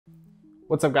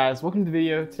What's up guys, welcome to the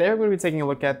video. Today we're going to be taking a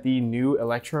look at the new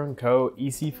Electro And Co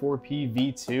EC4P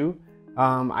V2.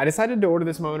 I decided to order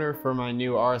this motor for my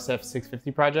new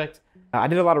RSF650 project. I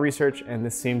did a lot of research and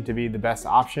this seemed to be the best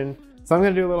option. So I'm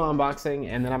going to do a little unboxing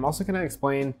and then I'm also going to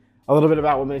explain a little bit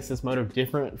about what makes this motor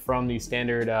different from the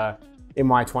standard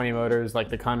MY20 motors like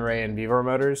the Kunray and Vevor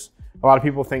motors. A lot of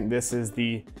people think this is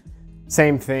the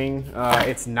same thing.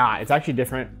 It's not. It's actually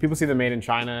different. People see them made in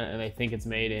China and they think it's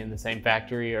made in the same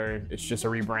factory or it's just a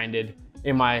rebranded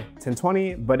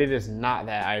MY1020, but it is not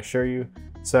that, I assure you.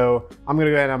 So I'm gonna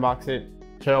go ahead and unbox it,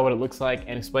 show you what it looks like,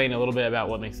 and explain a little bit about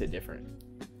what makes it different.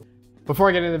 Before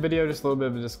I get into the video, just a little bit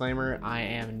of a disclaimer. I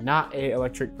am not an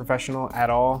electric professional at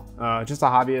all, just a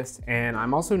hobbyist, and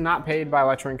I'm also not paid by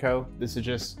Electro And Co. This is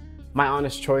just my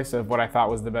honest choice of what I thought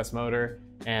was the best motor,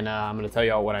 and I'm going to tell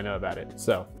you all what I know about it.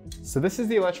 So this is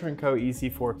the Electro And Co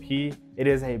EC4P. It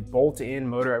is a bolt-in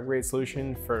motor upgrade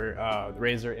solution for the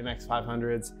Razor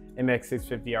MX500s,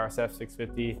 MX650,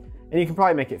 RSF650, and you can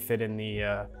probably make it fit in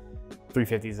the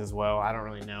 350s as well. I don't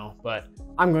really know, but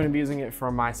I'm going to be using it for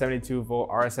my 72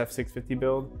 volt RSF650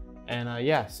 build. And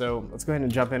yeah, so let's go ahead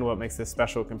and jump into what makes this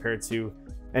special compared to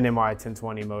an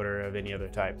MY1020 motor of any other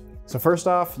type. So first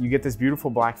off, you get this beautiful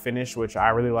black finish, which I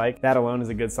really like. That alone is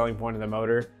a good selling point of the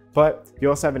motor, but you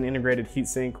also have an integrated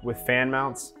heatsink with fan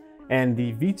mounts. And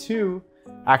the V2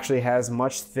 actually has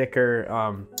much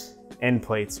thicker end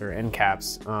plates or end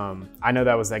caps. I know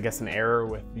that was, I guess, an error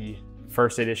with the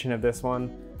first edition of this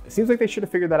one. It seems like they should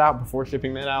have figured that out before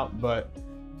shipping that out, but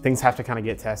things have to kind of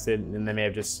get tested and they may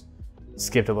have just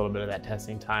skipped a little bit of that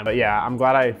testing time. But yeah, I'm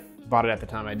glad I bought it at the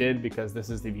time I did because this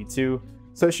is the V2.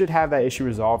 So it should have that issue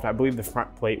resolved. I believe the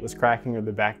front plate was cracking or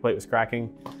the back plate was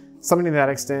cracking. Something to that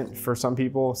extent for some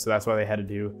people, so that's why they had to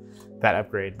do that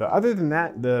upgrade. But other than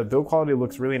that, the build quality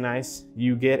looks really nice.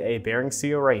 You get a bearing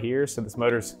seal right here, so this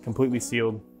motor's completely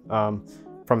sealed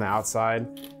from the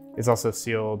outside. It's also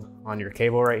sealed on your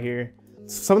cable right here.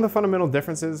 Some of the fundamental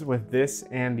differences with this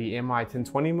and the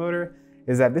MY1020 motor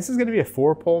is that this is going to be a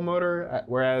 4-pole motor,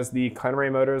 whereas the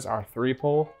Kunray motors are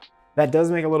 3-pole. That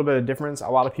does make a little bit of difference. A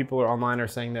lot of people online are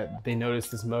saying that they notice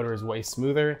this motor is way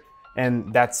smoother,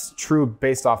 and that's true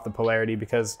based off the polarity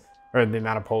or the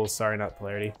amount of poles, sorry, not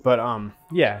polarity. But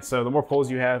yeah, so the more poles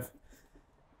you have,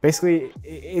 basically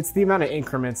it's the amount of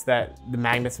increments that the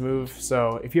magnets move.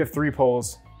 So if you have 3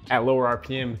 poles at lower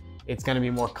RPM, it's gonna be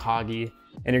more coggy,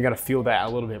 and you're gonna feel that a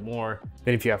little bit more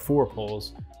than if you have 4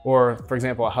 poles. Or for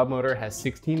example, a hub motor has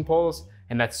 16 poles,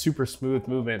 and that's super smooth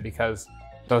movement because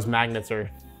those magnets are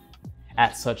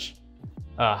at such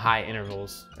high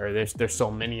intervals, or there's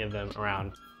so many of them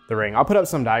around the ring. I'll put up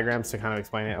some diagrams to kind of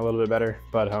explain it a little bit better,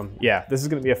 but yeah, this is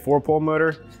going to be a 4-pole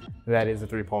motor. That is a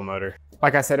 3-pole motor.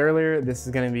 Like I said earlier, this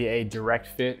is going to be a direct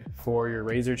fit for your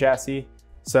Razor chassis,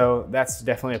 so that's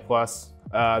definitely a plus.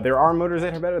 There are motors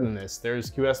that are better than this.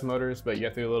 There's QS motors, but you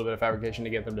have to do a little bit of fabrication to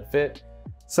get them to fit.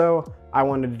 So I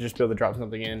wanted to just be able to drop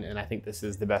something in, and I think this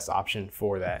is the best option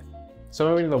for that. So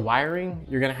moving to the wiring,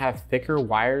 you're gonna have thicker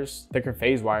wires, thicker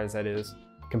phase wires that is,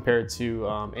 compared to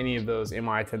any of those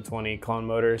MY1020 clone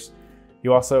motors.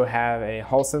 You also have a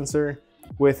Hall sensor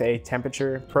with a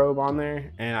temperature probe on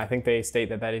there, and I think they state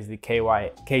that that is the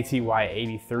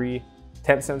KTY83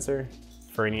 temp sensor,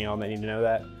 for any of y'all that need to know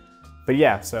that. But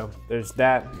yeah, so there's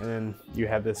that, and then you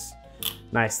have this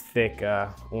nice thick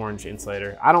orange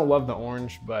insulator. I don't love the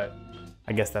orange, but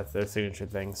I guess that's their signature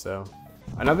thing, so.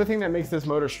 Another thing that makes this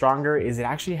motor stronger is it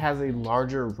actually has a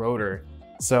larger rotor.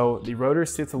 So the rotor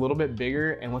sits a little bit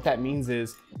bigger, and what that means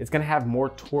is it's gonna have more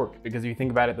torque, because if you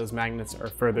think about it, those magnets are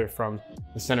further from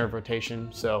the center of rotation,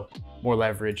 so more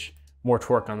leverage, more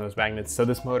torque on those magnets. So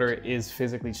this motor is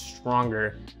physically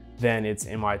stronger than its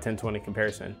MY1020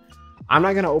 comparison. I'm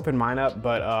not gonna open mine up,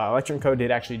 but Electro And Co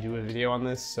did actually do a video on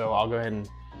this, so I'll go ahead and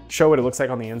show what it looks like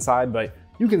on the inside, but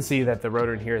you can see that the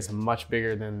rotor in here is much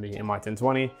bigger than the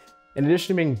MY1020. In addition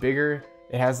to being bigger,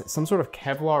 it has some sort of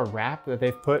Kevlar wrap that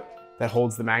they've put that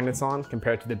holds the magnets on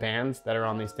compared to the bands that are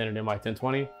on the standard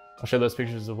MY1020. I'll show those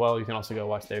pictures as well. You can also go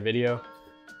watch their video.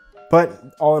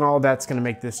 But all in all, that's gonna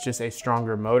make this just a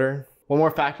stronger motor. One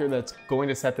more factor that's going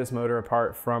to set this motor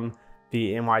apart from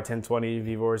the MY1020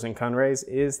 Vevors and Kunrays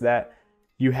is that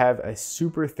you have a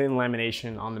super thin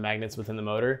lamination on the magnets within the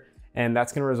motor, and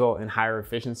that's gonna result in higher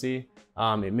efficiency.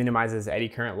 It minimizes eddy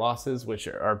current losses, which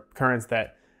are currents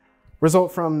that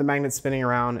result from the magnets spinning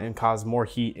around and cause more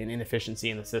heat and inefficiency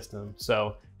in the system.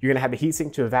 So you're gonna have the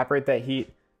heatsink to evaporate that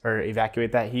heat or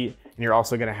evacuate that heat, and you're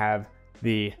also gonna have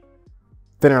the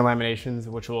thinner laminations,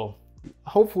 which will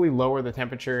hopefully lower the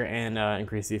temperature and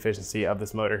increase the efficiency of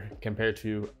this motor compared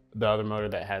to the other motor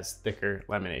that has thicker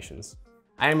laminations.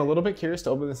 I am a little bit curious to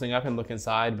open this thing up and look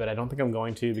inside, but I don't think I'm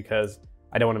going to because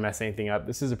I don't want to mess anything up.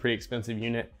 This is a pretty expensive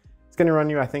unit. It's going to run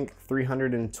you, I think,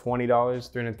 $320,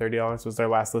 $330 was their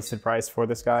last listed price for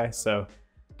this guy. So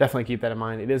definitely keep that in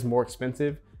mind. It is more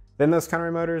expensive than those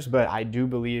Kunray motors, but I do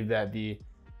believe that the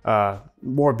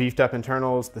more beefed up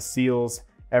internals, the seals,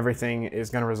 everything is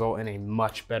going to result in a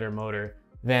much better motor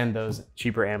than those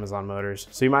cheaper Amazon motors.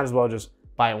 So you might as well just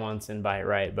buy it once and buy it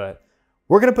right. But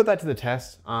we're going to put that to the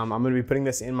test. I'm going to be putting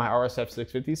this in my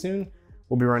RSF650 soon.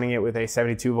 We'll be running it with a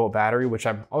 72 volt battery, which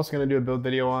I'm also going to do a build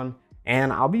video on.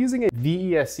 And I'll be using a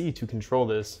VESC to control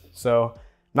this. So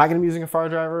not going to be using a far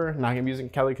driver, not going to be using a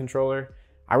Kelly controller.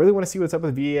 I really want to see what's up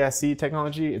with VESC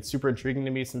technology. It's super intriguing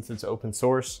to me since it's open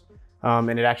source.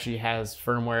 And it actually has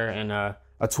firmware and a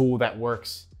tool that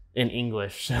works in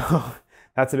English. So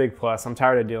that's a big plus. I'm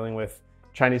tired of dealing with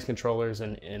Chinese controllers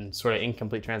and sort of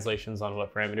incomplete translations on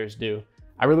what parameters do.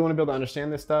 I really want to be able to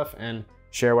understand this stuff and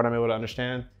share what I'm able to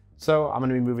understand. So I'm going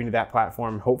to be moving to that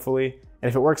platform, hopefully. And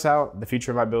if it works out, the future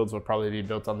of my builds will probably be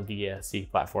built on the VESC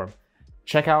platform.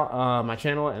 Check out my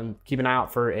channel and keep an eye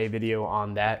out for a video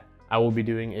on that. I will be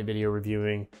doing a video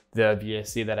reviewing the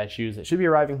VESC that I choose. It should be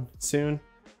arriving soon.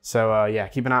 So yeah,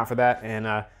 keep an eye out for that. And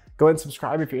go ahead and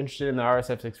subscribe if you're interested in the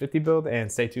RSF650 build,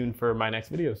 and stay tuned for my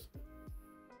next videos.